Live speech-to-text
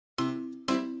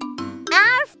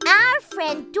Our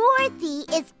friend Dorothy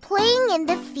is playing in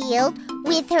the field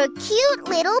with her cute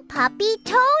little puppy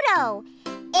Toto.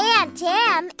 Aunt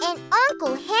Em and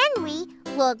Uncle Henry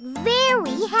look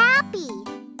very happy.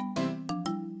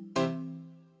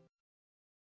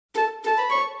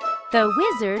 The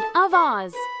Wizard of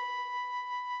Oz.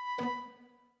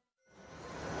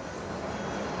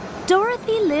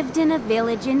 Dorothy lived in a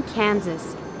village in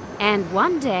Kansas, and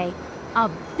one day, a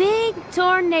big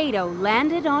tornado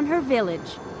landed on her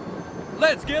village.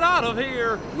 Let's get out of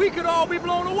here! We could all be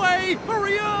blown away!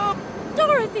 Hurry up!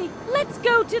 Dorothy, let's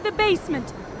go to the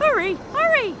basement. Hurry,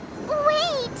 hurry!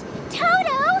 Wait!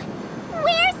 Toto!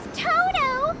 Where's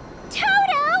Toto?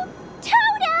 Toto!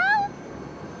 Toto!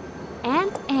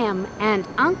 Aunt Em and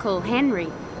Uncle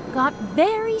Henry got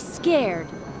very scared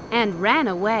and ran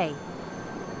away.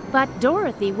 But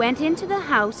Dorothy went into the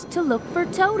house to look for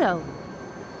Toto.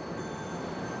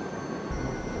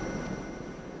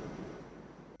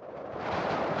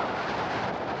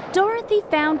 Dorothy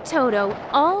found Toto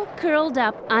all curled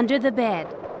up under the bed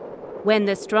when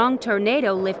the strong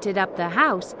tornado lifted up the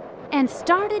house and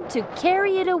started to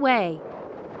carry it away.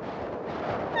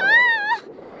 Ah!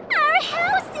 Our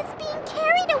house is being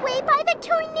carried away by the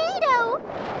tornado.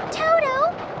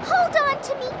 Toto, hold on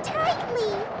to me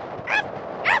tightly.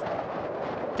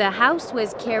 The house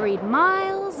was carried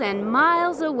miles and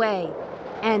miles away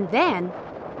and then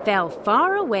fell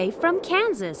far away from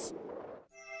Kansas.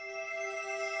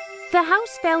 The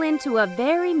house fell into a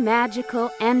very magical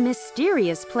and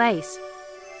mysterious place.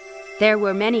 There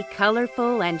were many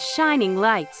colorful and shining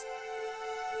lights.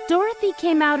 Dorothy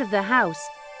came out of the house,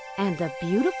 and the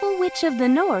beautiful Witch of the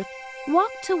North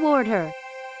walked toward her.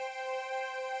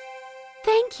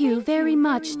 Thank you very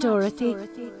much, Dorothy.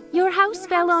 Your house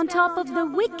fell on top of the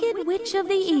wicked Witch of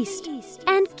the East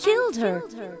and killed her.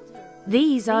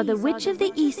 These are the Witch of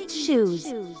the East's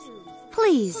shoes.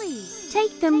 Please,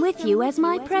 take them with you as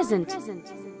my present.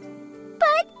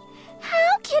 But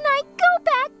how can I go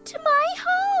back to my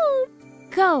home?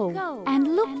 Go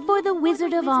and look for the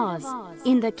Wizard of Oz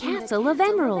in the Castle of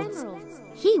Emeralds.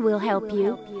 He will help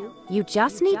you. You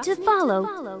just need to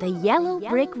follow the yellow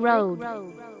brick road.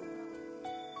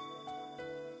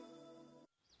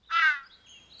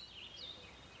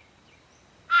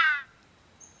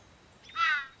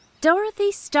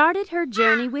 Dorothy started her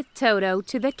journey with Toto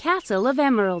to the Castle of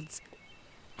Emeralds.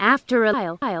 After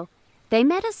a while, they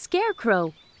met a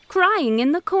scarecrow crying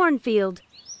in the cornfield.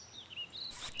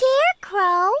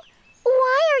 Scarecrow,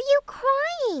 why are you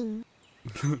crying?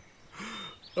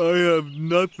 I have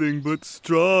nothing but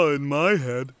straw in my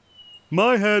head.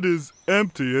 My head is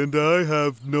empty and I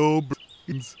have no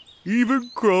brains.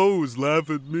 Even crows laugh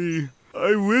at me.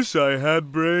 I wish I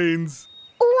had brains.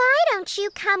 Why don't you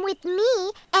come with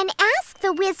me and ask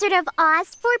the Wizard of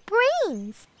Oz for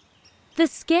brains? The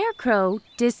Scarecrow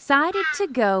decided to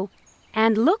go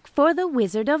and look for the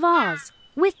Wizard of Oz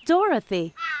with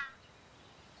Dorothy.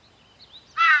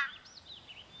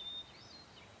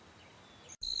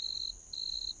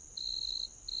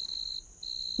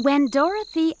 When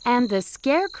Dorothy and the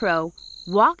Scarecrow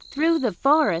walked through the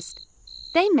forest,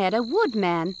 they met a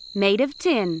woodman made of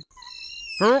tin.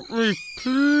 Help me,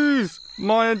 please!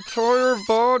 My entire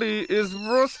body is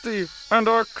rusty and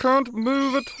I can't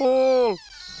move at all.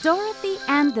 Dorothy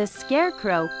and the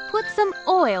Scarecrow put some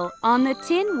oil on the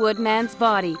Tin Woodman's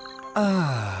body.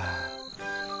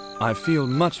 I feel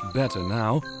much better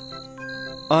now.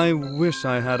 I wish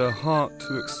I had a heart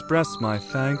to express my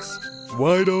thanks.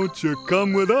 Why don't you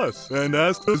come with us and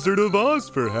ask the Wizard of Oz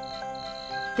for help?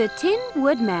 The Tin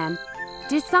Woodman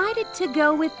decided to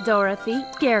go with Dorothy,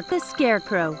 the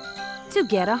Scarecrow, to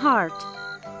get a heart.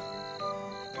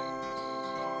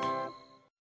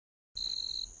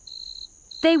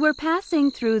 They were passing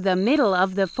through the middle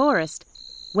of the forest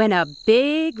when a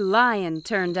big lion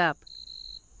turned up.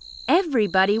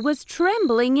 Everybody was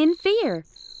trembling in fear,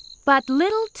 but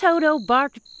little Toto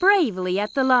barked bravely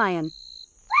at the lion.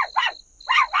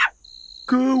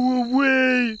 Go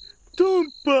away!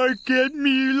 Don't bark at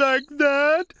me like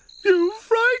that! You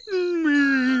frighten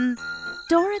me!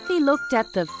 Dorothy looked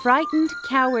at the frightened,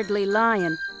 cowardly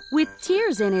lion with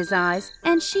tears in his eyes,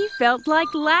 and she felt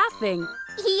like laughing.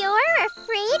 You're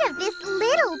afraid of this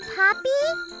little puppy?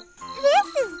 This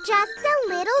is just a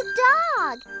little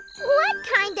dog. What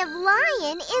kind of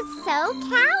lion is so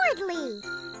cowardly?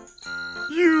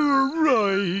 You're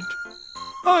right.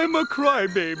 I'm a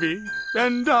crybaby,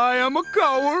 and I am a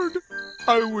coward.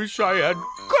 I wish I had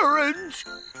courage.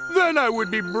 Then I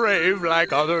would be brave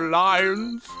like other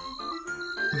lions.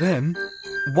 Then,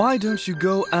 why don't you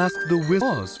go ask the Wizard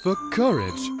of Oz for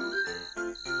courage?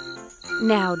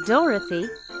 Now Dorothy,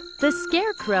 the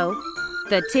Scarecrow,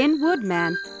 the Tin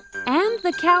Woodman, and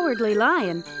the Cowardly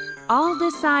Lion all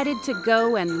decided to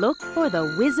go and look for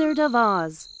the Wizard of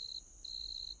Oz.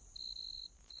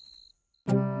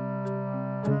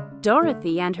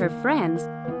 Dorothy and her friends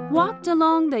walked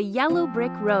along the yellow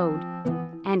brick road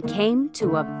and came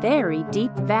to a very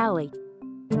deep valley.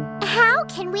 How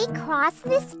can we cross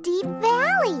this deep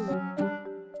valley?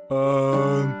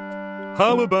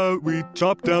 How about we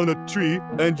chop down a tree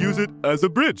and use it as a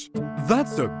bridge?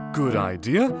 That's a good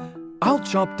idea. I'll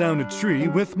chop down a tree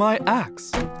with my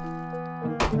axe.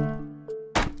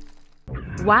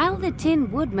 While the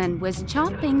Tin Woodman was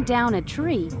chopping down a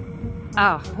tree,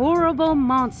 a horrible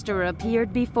monster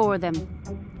appeared before them.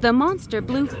 The monster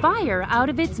blew fire out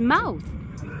of its mouth.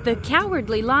 The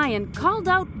Cowardly Lion called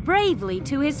out bravely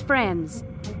to his friends.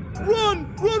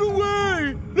 Run! Run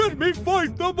away! Let me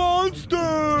fight the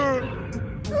monster!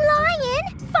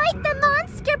 Lion, fight the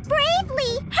monster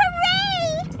bravely! Hooray!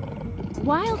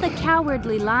 While the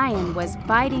Cowardly Lion was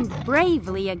fighting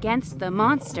bravely against the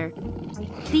monster,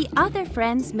 the other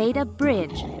friends made a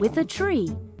bridge with a tree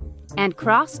and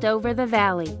crossed over the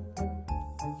valley.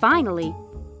 Finally,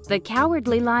 the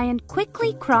Cowardly Lion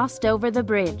quickly crossed over the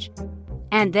bridge,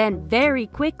 and then very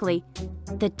quickly,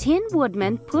 the Tin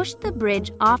Woodman pushed the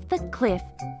bridge off the cliff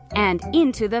and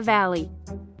into the valley.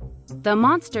 The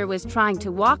monster was trying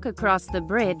to walk across the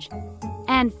bridge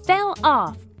and fell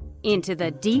off into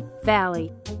the deep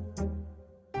valley.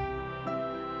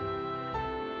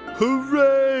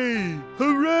 Hooray!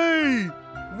 Hooray!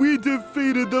 We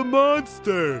defeated the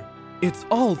monster! It's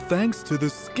all thanks to the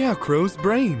Scarecrow's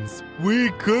brains. We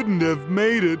couldn't have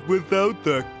made it without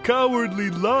the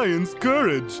Cowardly Lion's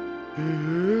courage.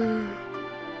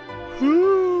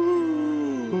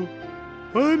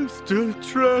 I'm still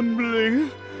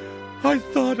trembling. I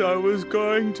thought I was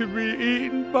going to be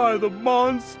eaten by the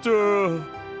monster.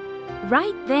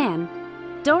 Right then,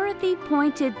 Dorothy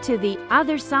pointed to the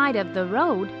other side of the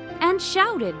road and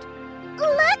shouted,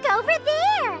 Look over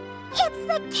there! It's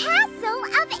the Castle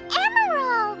of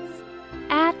Emeralds!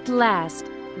 At last,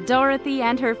 Dorothy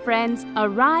and her friends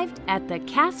arrived at the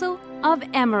Castle of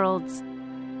Emeralds.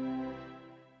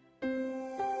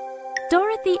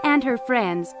 Dorothy and her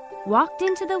friends walked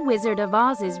into the Wizard of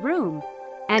Oz's room,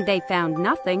 and they found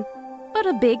nothing but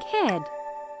a big head.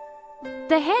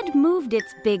 The head moved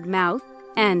its big mouth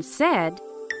and said,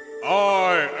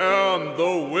 I am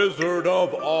the Wizard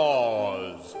of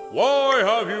Oz. Why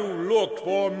have you looked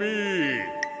for me?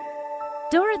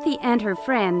 Dorothy and her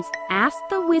friends asked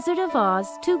the Wizard of Oz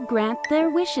to grant their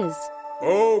wishes.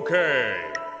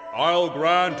 Okay, I'll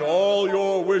grant all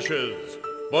your wishes,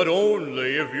 but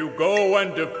only if you go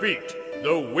and defeat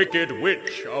the Wicked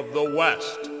Witch of the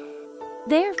West.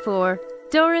 Therefore,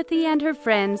 Dorothy and her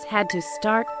friends had to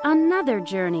start another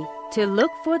journey to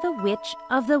look for the Witch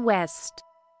of the West.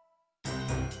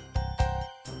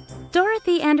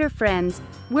 Dorothy and her friends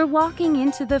were walking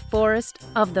into the forest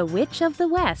of the Witch of the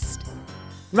West.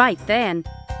 Right then,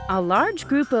 a large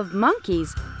group of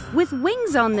monkeys with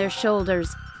wings on their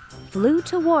shoulders flew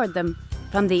toward them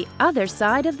from the other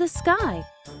side of the sky.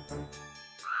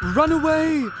 Run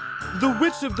away! The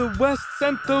Witch of the West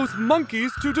sent those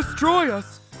monkeys to destroy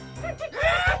us.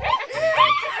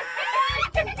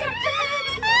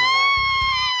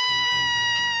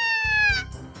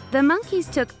 The monkeys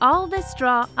took all the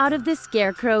straw out of the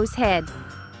Scarecrow's head.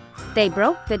 They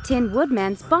broke the Tin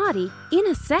Woodman's body in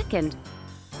a second.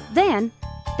 Then,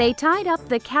 they tied up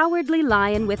the Cowardly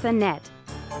Lion with a net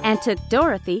and took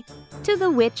Dorothy to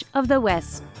the Witch of the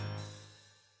West.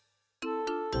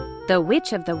 The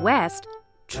Witch of the West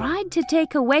tried to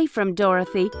take away from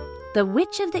Dorothy the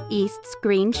Witch of the East's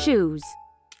green shoes.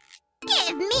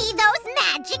 Give me those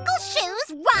magical shoes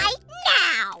right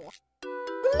now!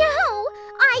 No,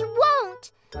 I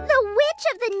won't! The Witch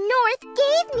of the North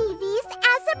gave me these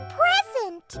as a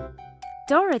present!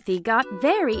 Dorothy got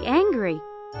very angry,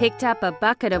 picked up a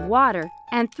bucket of water,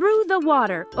 and threw the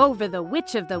water over the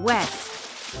Witch of the West.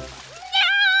 No!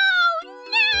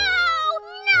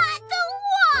 Not the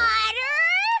water!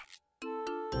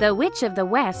 The Witch of the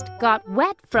West got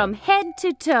wet from head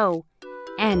to toe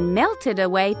and melted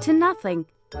away to nothing.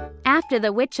 After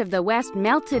the Witch of the West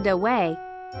melted away,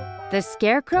 the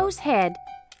Scarecrow's head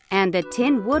and the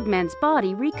Tin Woodman's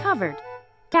body recovered.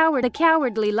 The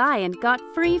Cowardly Lion got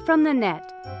free from the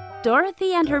net.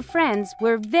 Dorothy and her friends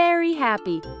were very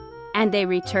happy, and they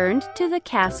returned to the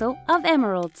Castle of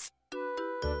Emeralds.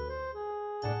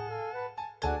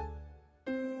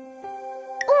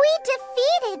 We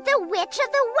defeated the Witch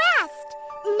of the West!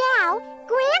 Now,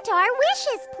 grant our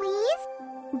wishes, please!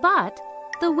 But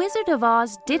the Wizard of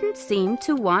Oz didn't seem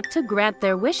to want to grant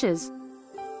their wishes.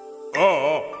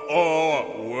 Well,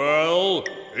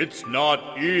 it's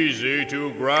not easy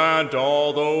to grant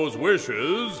all those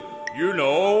wishes, you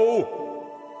know.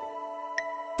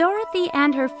 Dorothy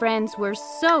and her friends were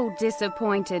so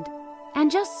disappointed and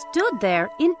just stood there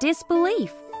in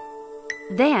disbelief.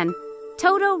 Then,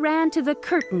 Toto ran to the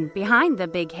curtain behind the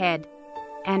big head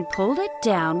and pulled it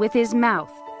down with his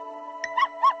mouth.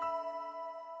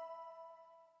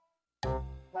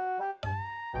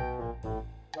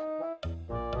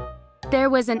 There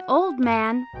was an old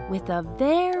man with a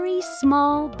very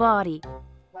small body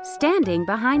standing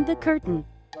behind the curtain.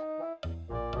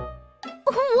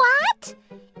 What?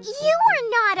 You are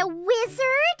not a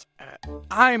wizard?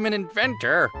 I'm an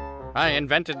inventor. I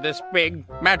invented this big,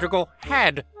 magical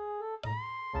head.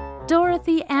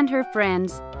 Dorothy and her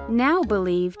friends now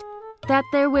believed that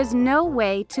there was no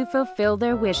way to fulfill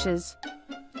their wishes.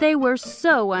 They were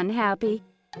so unhappy.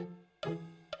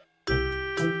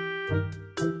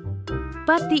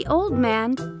 But the old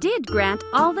man did grant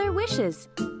all their wishes.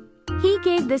 He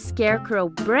gave the scarecrow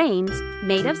brains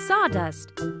made of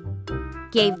sawdust,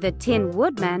 gave the Tin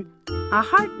Woodman a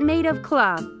heart made of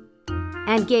cloth,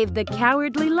 and gave the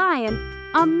Cowardly Lion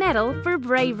a medal for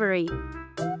bravery.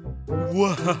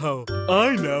 Wow,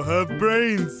 I now have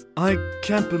brains. I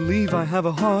can't believe I have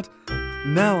a heart.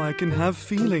 Now I can have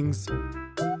feelings.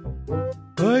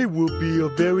 I will be a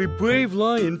very brave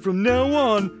lion from now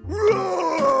on.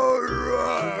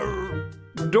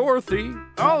 Dorothy,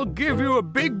 I'll give you a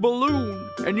big balloon,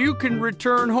 and you can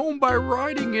return home by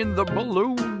riding in the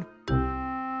balloon.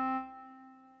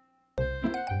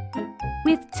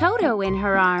 With Toto in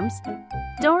her arms,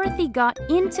 Dorothy got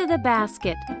into the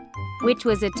basket, which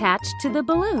was attached to the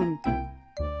balloon.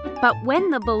 But when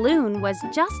the balloon was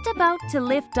just about to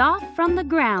lift off from the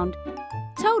ground,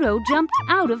 Toto jumped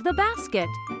out of the basket.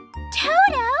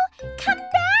 Toto, come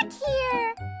back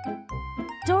here!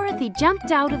 Dorothy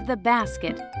jumped out of the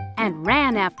basket and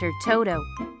ran after Toto.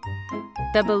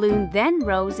 The balloon then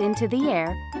rose into the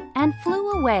air and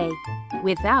flew away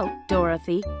without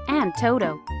Dorothy and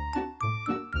Toto.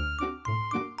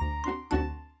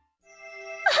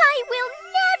 I will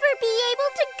never be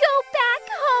able to go back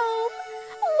home.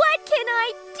 What can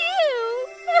I do?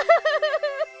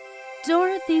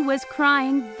 Dorothy was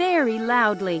crying very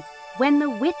loudly when the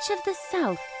Witch of the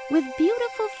South, with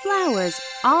beautiful flowers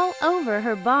all over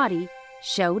her body,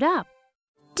 showed up.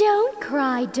 Don't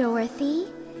cry, Dorothy.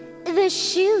 The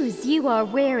shoes you are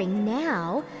wearing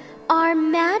now are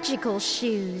magical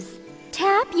shoes.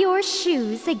 Tap your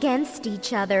shoes against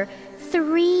each other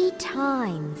 3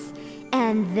 times,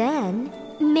 and then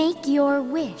make your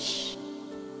wish.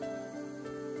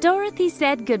 Dorothy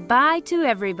said goodbye to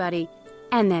everybody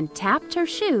and then tapped her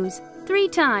shoes 3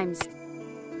 times.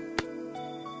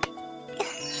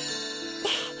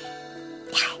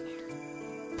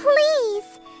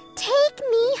 Please, take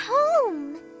me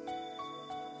home.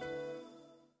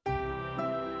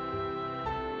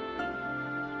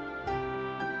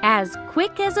 As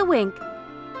quick as a wink,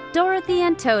 Dorothy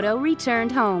and Toto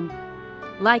returned home.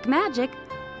 Like magic,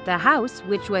 the house,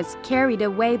 which was carried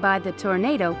away by the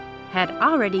tornado, had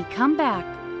already come back.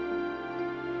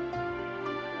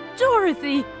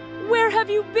 Dorothy, where have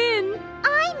you been?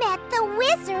 I met the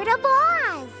Wizard of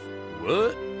Oz.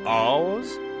 What?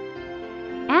 Oz?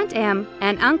 Aunt Em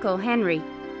and Uncle Henry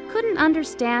couldn't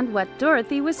understand what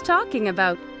Dorothy was talking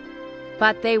about,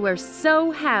 but they were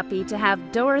so happy to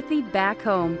have Dorothy back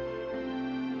home.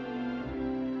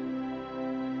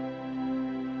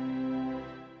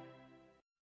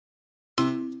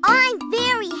 I'm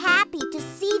very happy to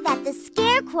see that the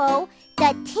Scarecrow,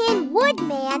 the Tin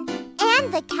Woodman,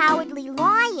 and the Cowardly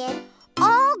Lion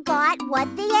all got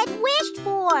what they had wished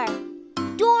for.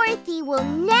 Dorothy will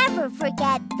never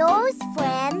forget those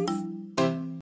friends.